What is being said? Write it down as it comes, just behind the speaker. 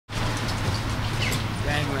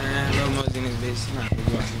Mosey in this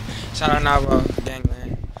bitch. Shout out Nardwuar,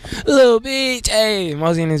 gangland. Lil Beach, hey,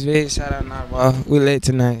 Mosey in this bitch. Shout out Nardwuar. We lit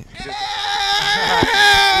tonight. Hey!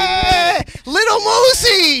 Lil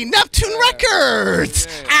Mosey, Neptune Records.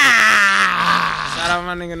 Yeah. Ah! Shout out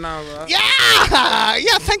my nigga Nardwuar.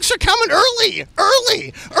 Yeah, thanks for coming early.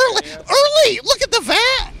 Look at the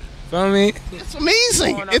van. Feel me? It's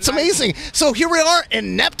amazing. It's amazing. So here we are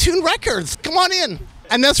in Neptune Records. Come on in.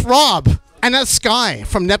 And that's Rob. And that's Sky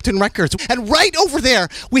from Neptune Records. And right over there,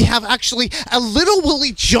 we have actually a Little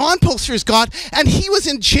Willie John poster he's got, and he was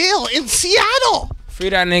in jail in Seattle. Free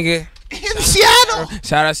that nigga. In Seattle.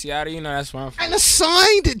 Shout out Seattle, you know that's where I'm from. And a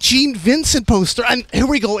signed Gene Vincent poster. And here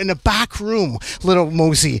we go in the back room, Lil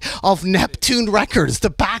Mosey, of Neptune Records. The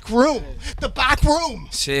back room. The back room.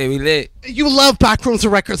 Shit, we lit. You love back rooms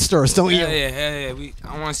of record stores, don't you? Yeah.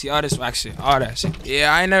 I want to see all this wax shit, all that shit.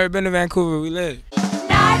 Yeah, I ain't never been to Vancouver. We lit.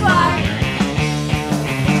 Nardwuar.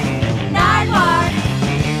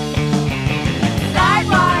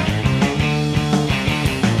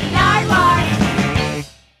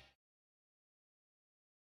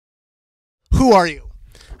 Who are you?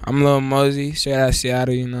 I'm Lil Mosey, straight out of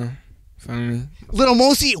Seattle, you know. Feel me? Lil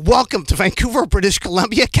Mosey, welcome to Vancouver, British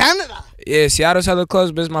Columbia, Canada. Yeah, Seattle's hella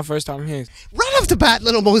close, but it's my first time here. Right off the bat,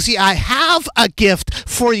 Lil Mosey, I have a gift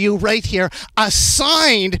for you right here. A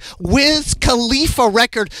signed Wiz Khalifa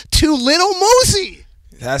record to Lil Mosey.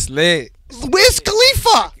 That's lit. Wiz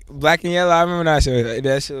Khalifa. Black and Yellow, I remember that shit.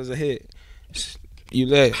 That shit was a hit. You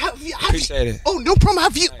lit. Appreciate it. Oh, no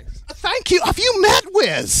problem. Thank you. Have you met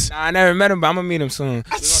Wiz? Nah, I never met him, but I'm gonna meet him soon. We're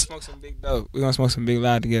gonna smoke some big dope. We're gonna smoke some big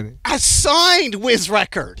loud together. A signed Wiz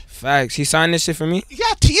record. Facts. He signed this shit for me?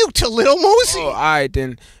 Yeah, to you, to Lil Mosey. Oh, alright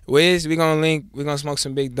then. Wiz, we gonna link. We're gonna smoke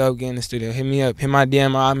some big dope, get in the studio. Hit me up. Hit my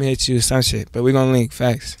DM, I'm gonna hit you, some shit. But we're gonna link.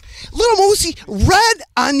 Facts. Lil Mosey, Red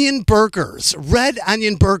Onion Burgers. Red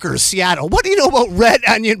Onion Burgers, Seattle. What do you know about Red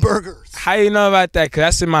Onion Burgers? How you know about that? Cause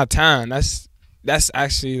that's in my town. That's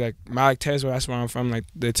actually like Malik Tazewell. That's where I'm from. Like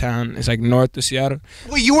the town, it's like north of Seattle.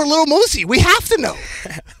 Well, you were Lil Mosey. We have to know.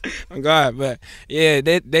 Oh God, but yeah,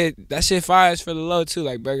 that shit fires for the low too.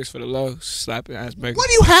 Like burgers for the low, slapping ass burgers. What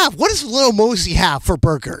do you have? What does Lil Mosey have for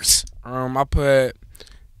burgers? I put,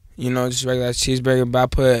 just regular cheeseburger, but I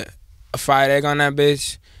put a fried egg on that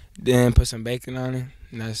bitch, then put some bacon on it.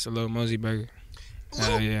 And that's a Lil Mosey burger.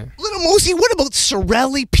 Yeah. Lil Mosey, what about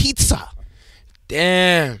Sorelli Pizza?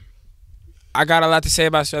 Damn. I got a lot to say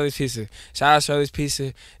about Shirley's Pizza. Shout out Shirley's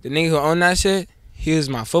Pizza. The nigga who owned that shit, he was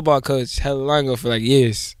my football coach hella long ago for like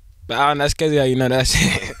years. But I don't know, that's crazy how you know that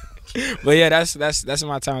shit. But yeah, that's in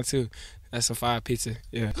my town too. That's a fire pizza.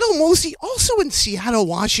 Yeah. Lil Mosey, also in Seattle,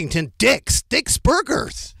 Washington, Dick's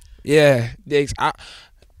Burgers. Yeah, Dick's.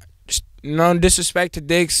 No disrespect to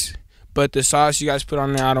Dick's, but the sauce you guys put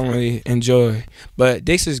on there, I don't really enjoy. But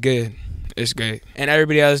Dick's is good. It's great. And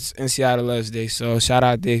everybody else in Seattle loves Dick's. So shout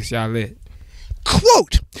out Dick's, y'all lit.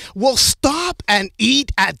 Quote, we'll stop and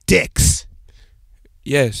eat at Dick's.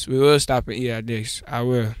 Yes, we will stop and eat at Dick's. I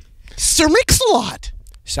will. Sir Mix-a-Lot.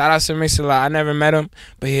 Shout out Sir Mix-a-Lot. I never met him,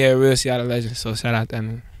 but he a real Seattle legend, so shout out that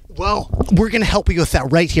man. Well, we're going to help you with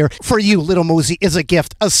that right here. For you, Lil Mosey, is a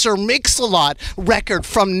gift. A Sir Mix-a-Lot record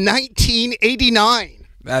from 1989.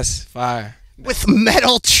 That's fire. With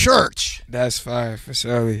Metal Church. That's fire, for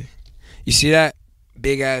sure. You see that?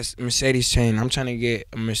 Big ass Mercedes chain. I'm trying to get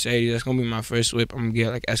a Mercedes. That's gonna be my first whip. I'm gonna get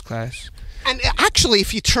like S-Class. And actually,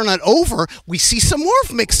 if you turn it over, we see some more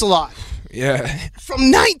of Mix-a-Lot. Yeah. From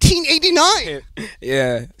 1989.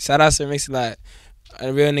 Yeah. Shout out Sir Mix-a-Lot.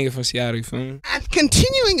 A real nigga from Seattle, you feel me? And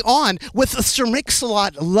continuing on with the Sir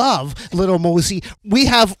Mix-a-Lot love, Lil Mosey, we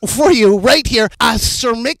have for you right here a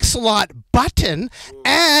Sir Mix-a-Lot button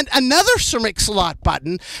and another Sir Mix-a-Lot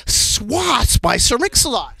button, Swats by Sir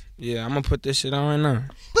Mix-a-Lot. Yeah, I'm gonna put this shit on right now.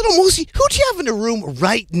 Lil Mosey, who do you have in the room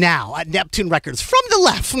right now at Neptune Records? From the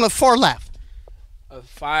left, from the far left.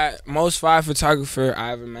 Most fire photographer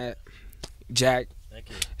I ever met, Jack.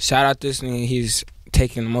 Thank you. Shout out this nigga. He's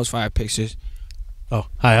taking the most fire pictures. Oh,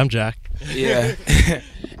 hi, I'm Jack. Yeah.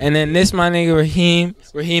 And then this my nigga Raheem.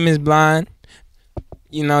 Raheem is blind.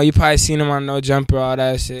 You know, you probably seen him on No Jumper, all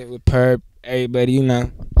that shit with Perp, everybody, you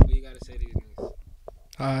know. What you gotta say to these niggas?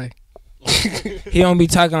 Hi. He don't be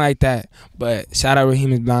talking like that, but shout out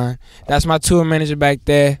Raheem is blind. That's my tour manager back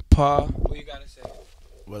there, Paul. What you gotta say?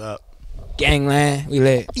 What up? Gangland, we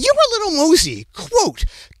lit. You were Lil Mosey. Quote,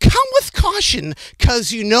 come with caution,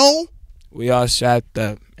 cause you know. We all strapped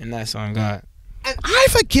up, and that's on God. And I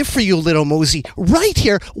have a gift for you, Lil Mosey, right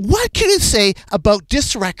here. What can you say about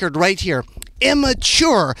this record right here?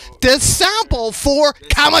 Immature, the sample for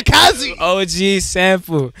Kamikaze. OG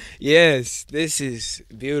sample. Yes, this is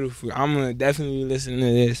beautiful. I'm gonna definitely be listening to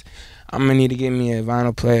this. I'm gonna need to get me a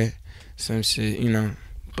vinyl player, some shit, you know.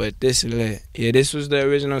 But this is lit. Yeah, this was the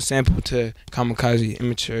original sample to Kamikaze,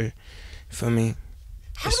 Immature, for me.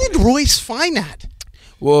 How did Royce find that?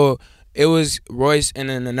 Well, it was Royce and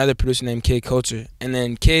then another producer named Kid Culture, and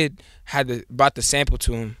then Kid brought the sample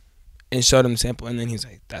to him and showed him the sample, and then he's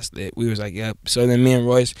like, "That's lit." We was like, "Yep." So then me and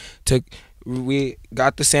Royce we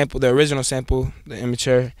got the sample, the original sample, the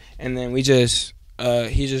Immature, and then he just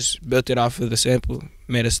built it off of the sample,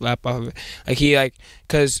 made a slap off of it.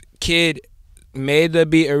 Cause Kid made the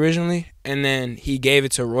beat originally, and then he gave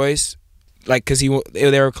it to Royce, cause they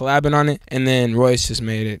were collabing on it, and then Royce just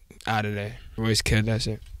made it out of there. Royce killed that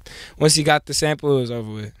shit. Once he got the sample, it was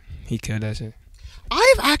over with. He killed that shit.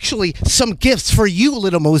 I have actually some gifts for you,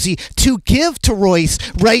 Lil Mosey, to give to Royce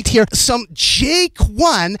right here. Some Jake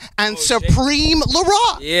One and Supreme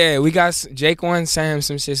LaRock. Yeah, we got Jake One sent him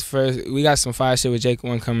some shit first. We got some fire shit with Jake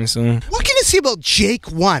One coming soon. What can you say about Jake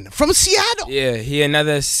One from Seattle? Yeah, he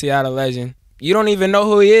another Seattle legend. You don't even know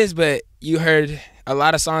who he is, but you heard a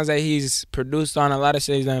lot of songs that he's produced on, a lot of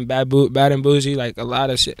shit he's done, Bad and Bougie, like a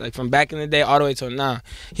lot of shit, like from back in the day all the way till now.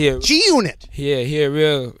 G-Unit. Yeah, he a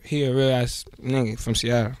real ass nigga from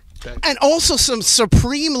Seattle. And also some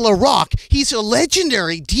Supreme LaRock. He's a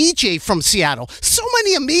legendary DJ from Seattle. So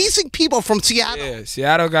many amazing people from Seattle. Yeah,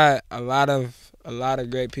 Seattle got a lot of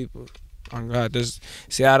great people. Oh God,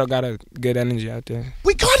 Seattle got a good energy out there.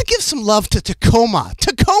 We gotta give some love to Tacoma.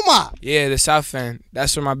 Tacoma! Yeah, the South End.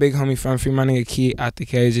 That's where my big homie from. Free my nigga Key out the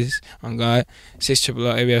cages. On God.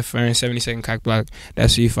 600 ABF Fern, 72nd Cock Block.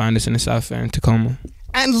 That's where you find us in the South End, Tacoma.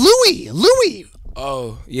 And Louis!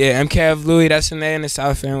 Oh, yeah, MKF Louis. That's in there in the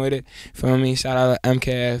South End with it. Feel me? Shout out to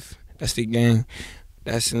MKF. That's the gang.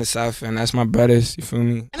 That's in the South End. That's my brothers. You feel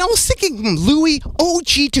me? And I was thinking, Louis,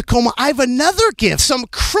 OG Tacoma, I have another gift. Some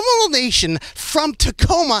Criminal Nation from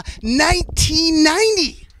Tacoma,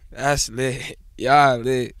 1990. That's lit. Y'all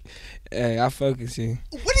lit. Hey, I focus you.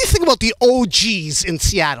 What do you think about the OGs in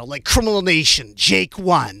Seattle, like Criminal Nation, Jake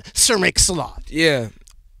One, Sir Mix-a-Lot? Yeah,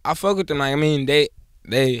 I fuck with them. Like, I mean, they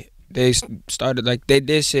started, like, they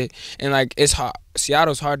did shit. And, like, it's hard.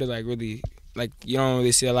 Seattle's hard to, like, really... Like, you don't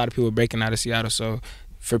really see a lot of people breaking out of Seattle. So,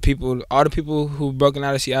 for people, all the people who broken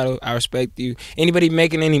out of Seattle, I respect you. Anybody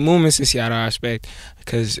making any movements in Seattle, I respect.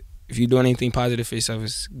 Because if you're doing anything positive for yourself,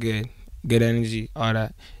 it's good. Good energy, all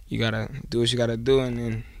that. You got to do what you got to do, and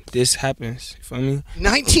then this happens. You feel me?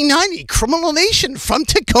 1990, Criminal Nation from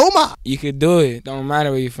Tacoma. You could do it. Don't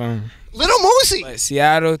matter where you're from. Lil Mosey. But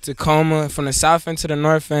Seattle, Tacoma, from the south end to the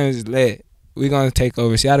north end is lit. We gonna take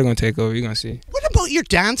over. Seattle gonna take over. You gonna see. What about your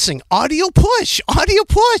dancing? Audio push. Audio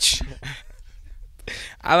push.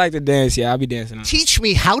 I like to dance. Yeah, I'll be dancing. Teach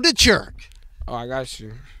me how to jerk. Oh, I got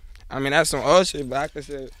you. I mean, that's some old shit, but I could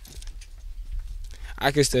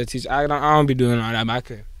still teach. I don't be doing all that, but I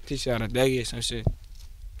could teach you how to deggy or some shit.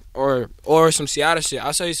 Or some Seattle shit.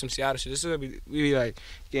 I'll show you some Seattle shit. This is we be like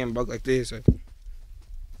getting broke like this, or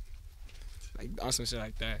like on some shit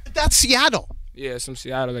like that. That's Seattle. Yeah, some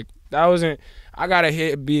Seattle. Like that wasn't. I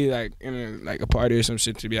gotta be like in a party or some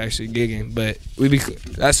shit to be actually gigging. But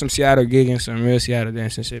that's some Seattle gigging, some real Seattle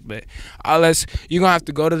dancing shit. But you gonna have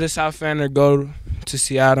to go to the South End or go to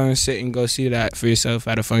Seattle and sit and go see that for yourself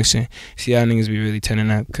at a function. Seattle niggas be really turning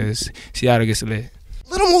up because Seattle gets lit.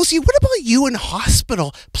 Lil Mosey, what about you in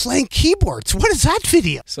hospital playing keyboards? What is that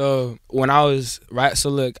video? So when I was so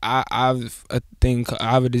look, I have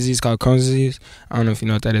a disease called Crohn's disease. I don't know if you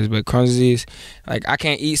know what that is, but Crohn's disease, like I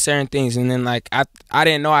can't eat certain things, and then like I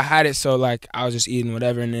didn't know I had it, so like I was just eating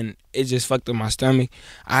whatever, and then it just fucked up my stomach.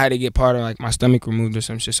 I had to get part of like my stomach removed or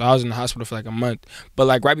some shit, so I was in the hospital for like a month. But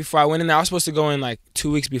like right before I went in there, I was supposed to go in like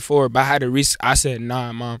 2 weeks before, but I had to I said,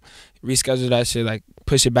 nah, mom, reschedule that shit, like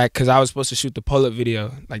push it back, because I was supposed to shoot the pull-up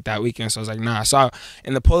video like that weekend. So I was like, nah. So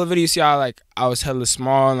in the pull-up video, you see how like I was hella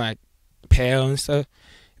small and like pale and stuff?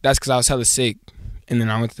 That's because I was hella sick, and then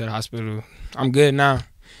I went to the hospital. I'm good now.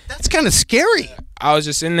 That's kind of scary. I was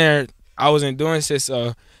just in there. I wasn't doing shit,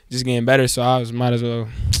 so just getting better. So might as well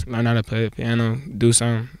learn how to play the piano, do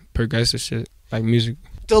some progressive shit like music.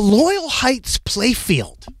 The Loyal Heights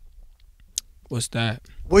playfield. What's that?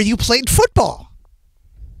 Where you played football.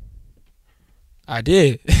 I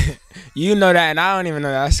did. You know that, and I don't even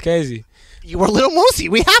know that. That's crazy. You were Lil Mosey.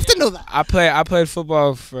 We have to know that. I played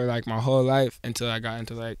football for like my whole life until I got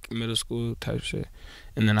into like middle school type shit,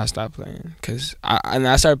 and then I stopped playing because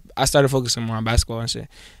I started focusing more on basketball and shit,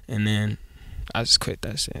 and then I just quit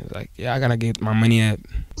that shit. Like, yeah, I gotta get my money up.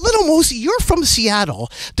 Lil Little Mosey, you're from Seattle.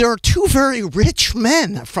 There are two very rich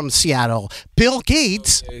men from Seattle, Bill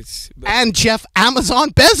Gates and Jeff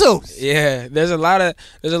Amazon Bezos. Yeah, there's a lot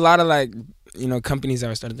of like, you know, companies that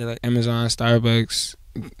were started there, like Amazon, Starbucks,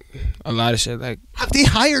 a lot of shit. Like, have they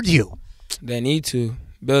hired you? They need to.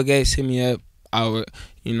 Bill Gates hit me up. I'll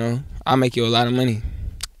make you a lot of money.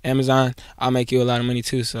 Amazon, I'll make you a lot of money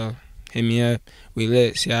too. So hit me up. We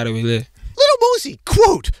lit. Seattle, we lit. Little Mosey,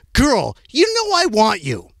 quote, girl, you know I want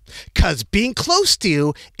you, 'cause being close to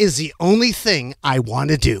you is the only thing I want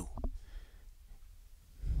to do.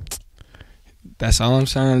 That's all I'm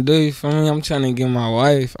trying to do. You feel me? I'm trying to get my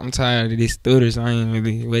wife. I'm tired of these students. I ain't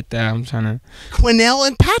really with that. I'm trying to. Quinnell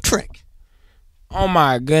and Patrick. Oh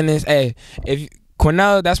my goodness. Hey, if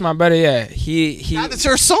Quinnell, that's my brother. Yeah, he. That is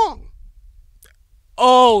her song.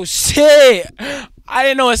 Oh shit! I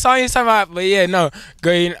didn't know what song you was talking about, but yeah, no,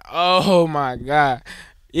 green. Oh my god,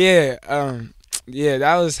 yeah, yeah,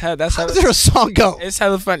 that was hell. That's how does her song go? It's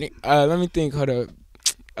hella funny. Let me think. Hold up.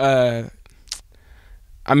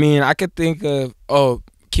 I mean, I could think of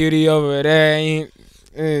cutie over there,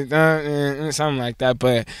 something like that.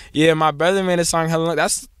 But yeah, my brother made a song hella.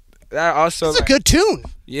 That also. It's a good tune.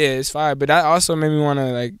 Yeah, it's fire. But that also made me want to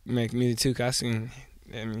like make music too. 'Cause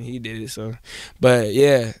I mean, he did it, so. But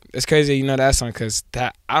yeah, it's crazy you know that song, because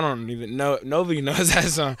I don't even know. Nobody knows that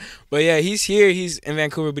song. But yeah, he's here. He's in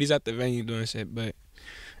Vancouver, but he's at the venue doing shit. But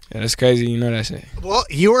yeah, that's crazy you know that shit. Well,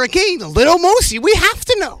 you are again Little Mosey. We have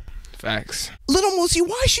to know. Facts. Little Mosey,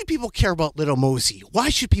 why should people care about Little Mosey? Why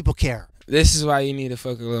should people care? This is why you need to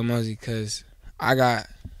fuck with Lil Mosey, because I got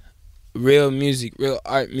real music, real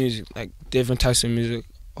art music, like different types of music,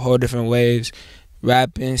 whole different waves,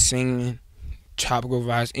 rapping, singing, tropical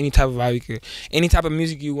vibes, any type of vibe any type of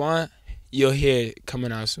music you want, you'll hear it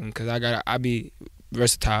coming out soon. Cause I be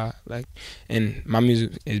versatile, like, and my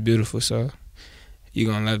music is beautiful, so you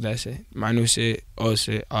gonna love that shit. My new shit, old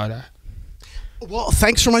shit, all that. Well,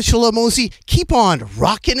 thanks so much, Lil Mosey. Keep on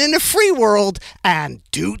rocking in the free world and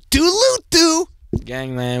doot doo loot doo.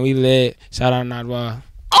 Gangland, we lit. Shout out Nardwuar.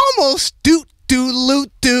 Almost doot doo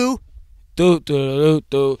loot doo. Doot doo loot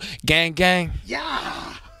doo. Gang gang.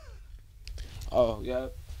 Yeah. Oh, yeah.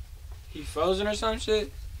 He frozen or some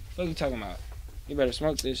shit? What you talking about? You better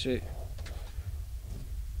smoke this shit.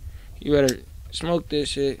 You better smoke this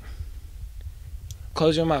shit.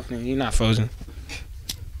 Close your mouth, man. You're not frozen.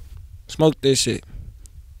 Smoke this shit.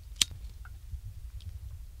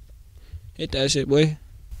 Hit that shit, boy.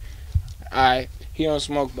 Alright. He don't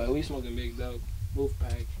smoke, but we smoking big dog. Wolf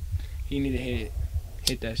pack. He need to hit it.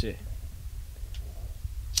 Hit that shit.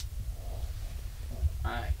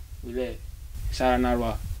 Alright. We lit. Shout out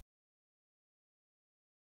Nardwuar.